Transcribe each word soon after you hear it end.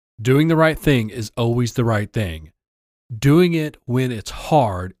Doing the right thing is always the right thing. Doing it when it's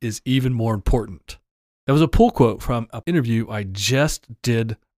hard is even more important. That was a pull quote from an interview I just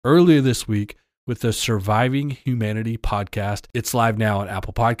did earlier this week with the Surviving Humanity podcast. It's live now on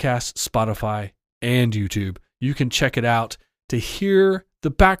Apple Podcasts, Spotify, and YouTube. You can check it out to hear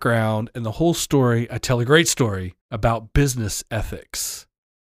the background and the whole story. I tell a great story about business ethics.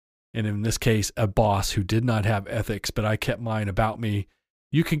 And in this case, a boss who did not have ethics, but I kept mine about me.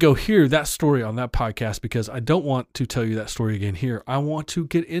 You can go hear that story on that podcast because I don't want to tell you that story again here. I want to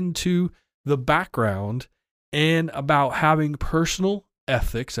get into the background and about having personal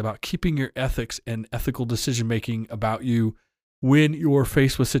ethics, about keeping your ethics and ethical decision-making about you when you're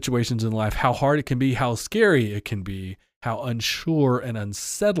faced with situations in life, how hard it can be, how scary it can be, how unsure and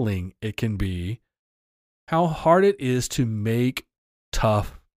unsettling it can be, how hard it is to make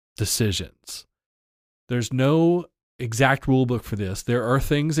tough decisions. There's no exact rule book for this. There are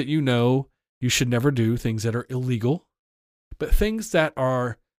things that you should never do, things that are illegal, but things that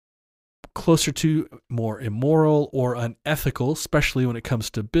are closer to more immoral or unethical, especially when it comes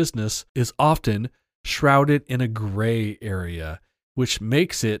to business, is often shrouded in a gray area, which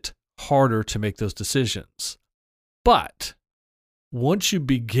makes it harder to make those decisions. But once you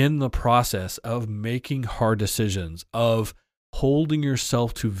begin the process of making hard decisions, of holding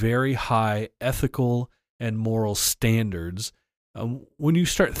yourself to very high ethical and moral standards, when you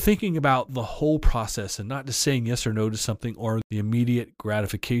start thinking about the whole process and not just saying yes or no to something or the immediate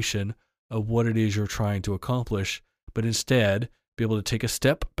gratification of what it is you're trying to accomplish, but instead be able to take a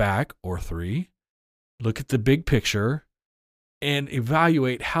step back or three, look at the big picture, and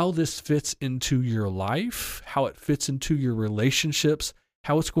evaluate how this fits into your life, how it fits into your relationships,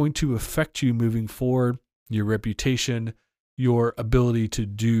 how it's going to affect you moving forward, your reputation, your ability to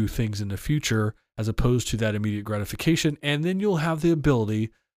do things in the future, as opposed to that immediate gratification. And then you'll have the ability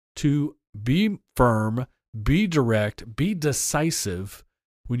to be firm, be direct, be decisive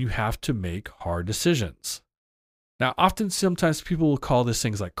when you have to make hard decisions. Now, sometimes people will call this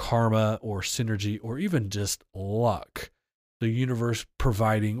things like karma or synergy or even just luck. The universe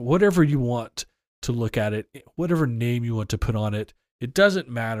providing whatever you want to look at it, whatever name you want to put on it. It doesn't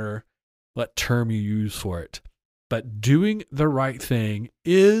matter what term you use for it. But doing the right thing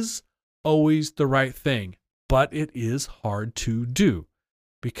is always the right thing, but it is hard to do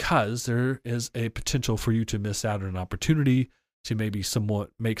because there is a potential for you to miss out on an opportunity to maybe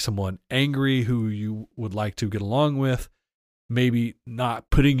make someone angry who you would like to get along with, maybe not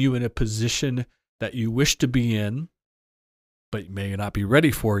putting you in a position that you wish to be in, but may not be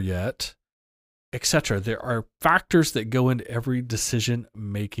ready for yet, etc. There are factors that go into every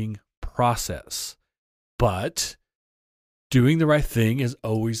decision-making process, but doing the right thing is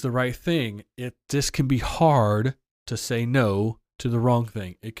always the right thing. This can be hard to say no to the wrong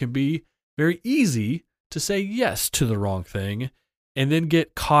thing. It can be very easy to say yes to the wrong thing and then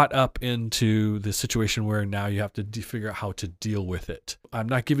get caught up into the situation where now you have to figure out how to deal with it. I'm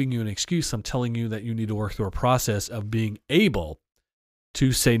not giving you an excuse. I'm telling you that you need to work through a process of being able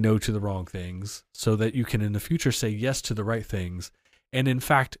to say no to the wrong things so that you can in the future say yes to the right things. And in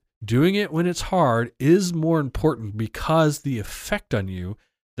fact, doing it when it's hard is more important because the effect on you,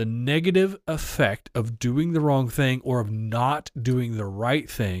 the negative effect of doing the wrong thing or of not doing the right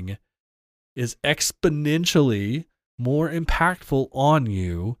thing, is exponentially more impactful on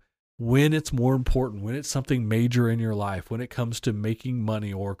you when it's more important, when it's something major in your life, when it comes to making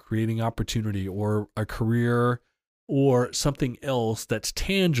money or creating opportunity or a career or something else that's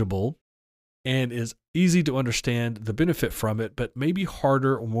tangible and is easy to understand the benefit from it, but maybe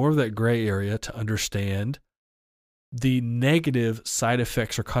harder or more of that gray area to understand the negative side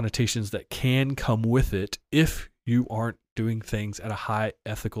effects or connotations that can come with it if you aren't doing things at a high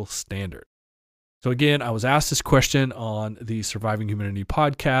ethical standard. So again, I was asked this question on the Surviving Humanity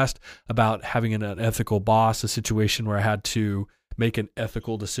podcast about having an unethical boss, a situation where I had to make an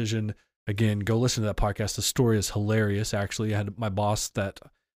ethical decision. Again, go listen to that podcast. The story is hilarious. Actually, I had my boss that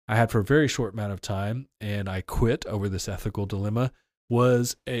I had for a very short amount of time, and I quit over this ethical dilemma.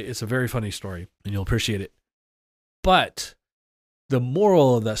 It's a very funny story, and you'll appreciate it. But the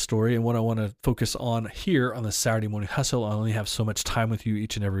moral of that story, and what I want to focus on here on the Saturday Morning Hustle, I only have so much time with you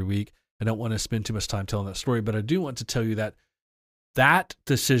each and every week. I don't want to spend too much time telling that story, but I do want to tell you that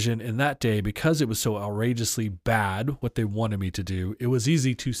decision in that day, because it was so outrageously bad, what they wanted me to do, it was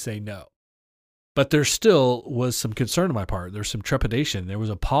easy to say no. But there still was some concern on my part. There's some trepidation. There was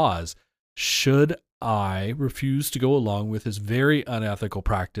a pause. Should I refuse to go along with this very unethical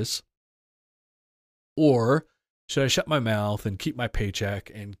practice? Or should I shut my mouth and keep my paycheck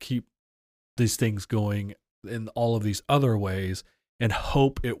and keep these things going in all of these other ways and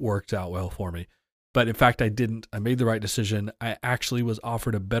hope it worked out well for me. But in fact, I didn't. I made the right decision. I actually was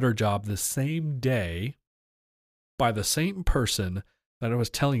offered a better job the same day by the same person that I was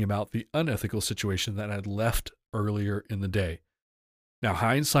telling about the unethical situation that I'd left earlier in the day. Now,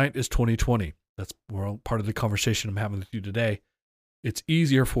 hindsight is 2020. That's part of the conversation I'm having with you today. It's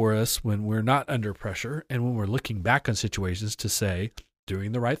easier for us when we're not under pressure and when we're looking back on situations to say,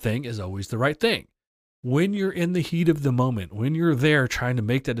 doing the right thing is always the right thing. When you're in the heat of the moment, when you're there trying to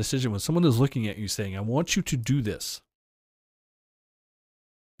make that decision, when someone is looking at you saying, I want you to do this,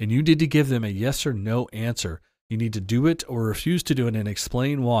 and you need to give them a yes or no answer, you need to do it or refuse to do it and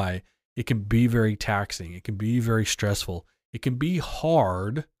explain why, it can be very taxing. It can be very stressful. It can be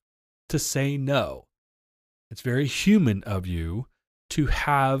hard to say no. It's very human of you to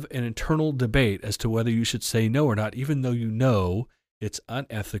have an internal debate as to whether you should say no or not, even though you know it's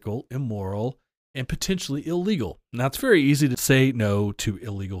unethical, immoral, and potentially illegal. Now, it's very easy to say no to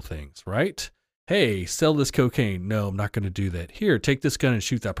illegal things, right? Hey, sell this cocaine. No, I'm not going to do that. Here, take this gun and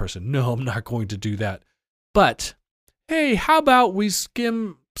shoot that person. No, I'm not going to do that. But, hey, how about we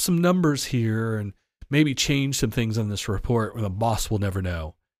skim some numbers here and maybe change some things on this report where the boss will never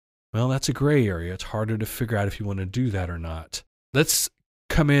know? Well, that's a gray area. It's harder to figure out if you want to do that or not. Let's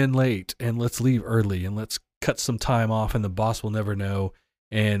come in late and let's leave early and let's cut some time off and the boss will never know.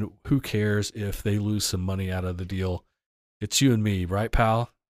 And who cares if they lose some money out of the deal? It's you and me, right, pal?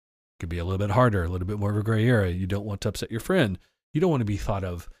 Could be a little bit harder, a little bit more of a gray area. You don't want to upset your friend. You don't want to be thought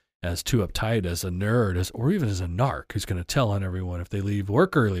of as too uptight, as a nerd, or even as a narc who's going to tell on everyone if they leave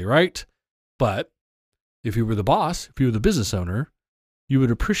work early, right? But if you were the boss, if you were the business owner, you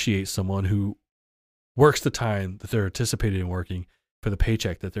would appreciate someone who works the time that they're anticipating in working for the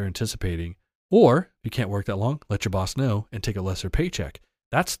paycheck that they're anticipating. Or if you can't work that long, let your boss know and take a lesser paycheck.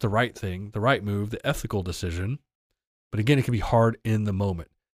 That's the right thing, the right move, the ethical decision. But again, it can be hard in the moment,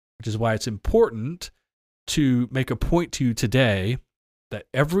 which is why it's important to make a point to you today that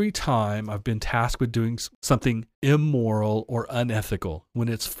every time I've been tasked with doing something immoral or unethical, when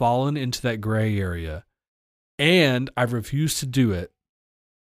it's fallen into that gray area and I've refused to do it,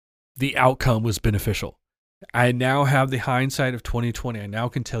 the outcome was beneficial. I now have the hindsight of 2020. I now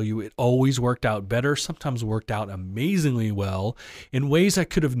can tell you it always worked out better, sometimes worked out amazingly well in ways I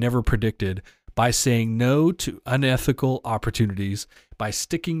could have never predicted by saying no to unethical opportunities, by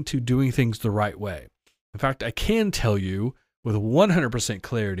sticking to doing things the right way. In fact, I can tell you with 100%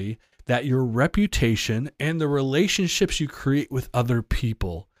 clarity that your reputation and the relationships you create with other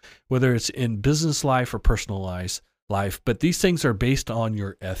people, whether it's in business life or personal life, but these things are based on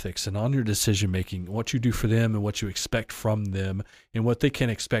your ethics and on your decision making, what you do for them and what you expect from them and what they can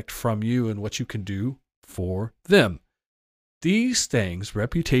expect from you and what you can do for them. These things,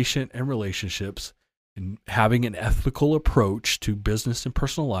 reputation and relationships, and having an ethical approach to business and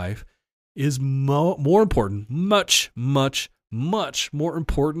personal life is more important, much more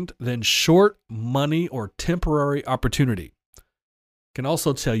important than short money or temporary opportunity. I can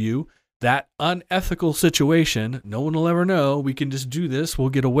also tell you that unethical situation, no one will ever know, we can just do this, we'll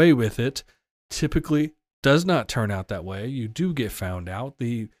get away with it, typically does not turn out that way. You do get found out.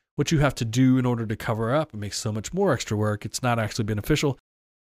 What you have to do in order to cover up, it makes so much more extra work. It's not actually beneficial.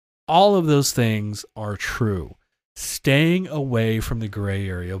 All of those things are true. Staying away from the gray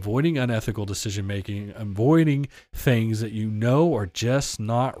area, avoiding unethical decision making, avoiding things that you know are just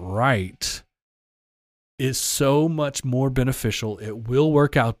not right is so much more beneficial. It will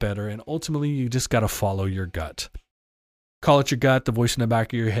work out better. And ultimately, you just got to follow your gut. Call it your gut, the voice in the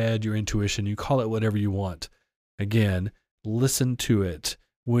back of your head, your intuition. You call it whatever you want. Again, listen to it.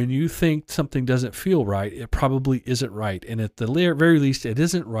 When you think something doesn't feel right, it probably isn't right. And at the very least, it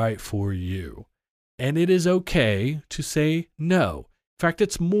isn't right for you. And it is okay to say no. In fact,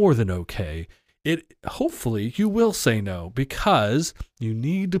 it's more than okay. Hopefully you will say no, because you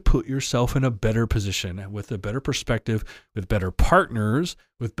need to put yourself in a better position with a better perspective, with better partners,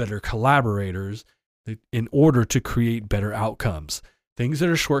 with better collaborators in order to create better outcomes. Things that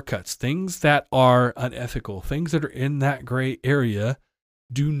are shortcuts, things that are unethical, things that are in that gray area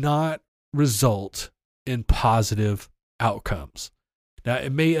do not result in positive outcomes. Now,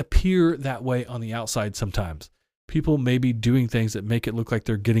 it may appear that way on the outside sometimes. People may be doing things that make it look like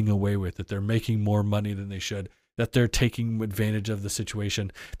they're getting away with it, they're making more money than they should, that they're taking advantage of the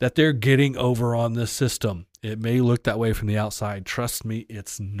situation, that they're getting over on the system. It may look that way from the outside. Trust me,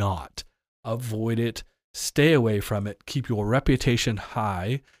 it's not. Avoid it. Stay away from it. Keep your reputation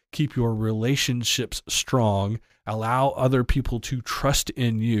high. Keep your relationships strong. Allow other people to trust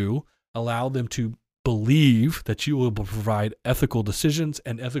in you. Allow them to believe that you will provide ethical decisions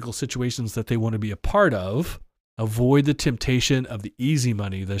and ethical situations that they want to be a part of. Avoid the temptation of the easy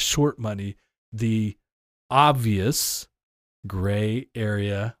money, the short money, the obvious gray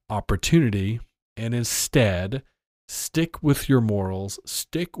area opportunity, and instead stick with your morals,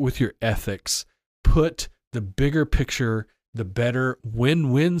 stick with your ethics, put the bigger picture, the better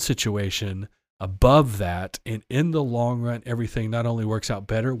win-win situation above that. And in the long run, everything not only works out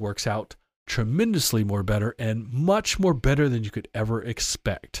better, works out tremendously more better and much more better than you could ever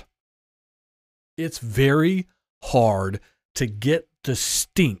expect. It's very hard to get the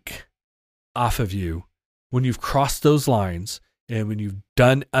stink off of you when you've crossed those lines and when you've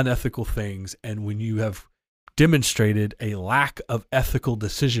done unethical things and when you have demonstrated a lack of ethical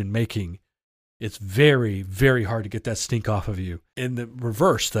decision making. It's very, very hard to get that stink off of you. And the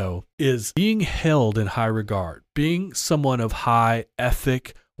reverse, though, is being held in high regard, being someone of high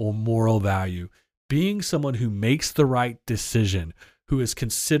ethic or moral value, being someone who makes the right decision, who is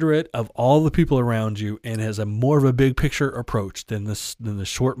considerate of all the people around you and has a more of a big picture approach than the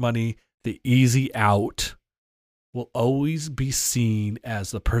short money, the easy out, will always be seen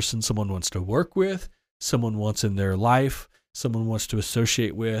as the person someone wants to work with, someone wants in their life, someone wants to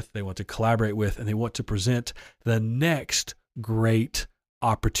associate with, they want to collaborate with, and they want to present the next great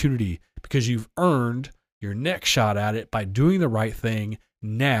opportunity because you've earned your next shot at it by doing the right thing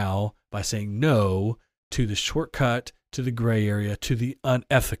now, by saying no to the shortcut, to the gray area, to the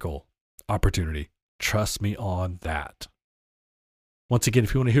unethical opportunity. Trust me on that. Once again,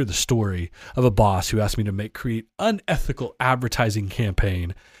 if you want to hear the story of a boss who asked me to create unethical advertising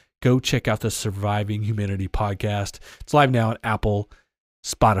campaign, go check out the Surviving Humanity podcast. It's live now on Apple,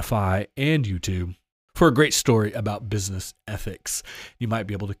 Spotify, and YouTube for a great story about business ethics. You might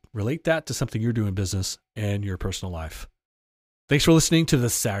be able to relate that to something you're doing in business and your personal life. Thanks for listening to the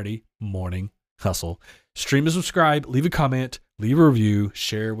Saturday Morning Hustle. Stream and subscribe, leave a comment, leave a review,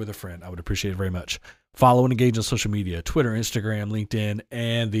 share with a friend. I would appreciate it very much. Follow and engage on social media, Twitter, Instagram, LinkedIn,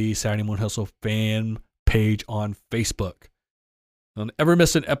 and the Saturday Morning Hustle fan page on Facebook. Don't ever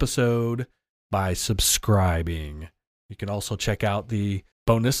miss an episode by subscribing. You can also check out the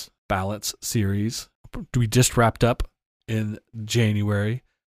bonus Balance series. We just wrapped up in January.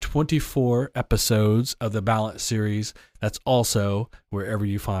 24 episodes of the Balance series. That's also wherever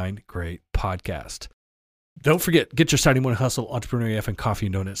you find great podcast. Don't forget, get your Saturday Morning Hustle, Entrepreneur AF, and Coffee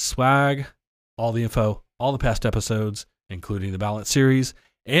and Donuts swag. All the info, all the past episodes, including the Balance series,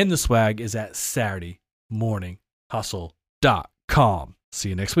 and the swag is at SaturdayMorningHustle.com. See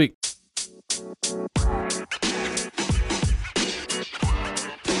you next week.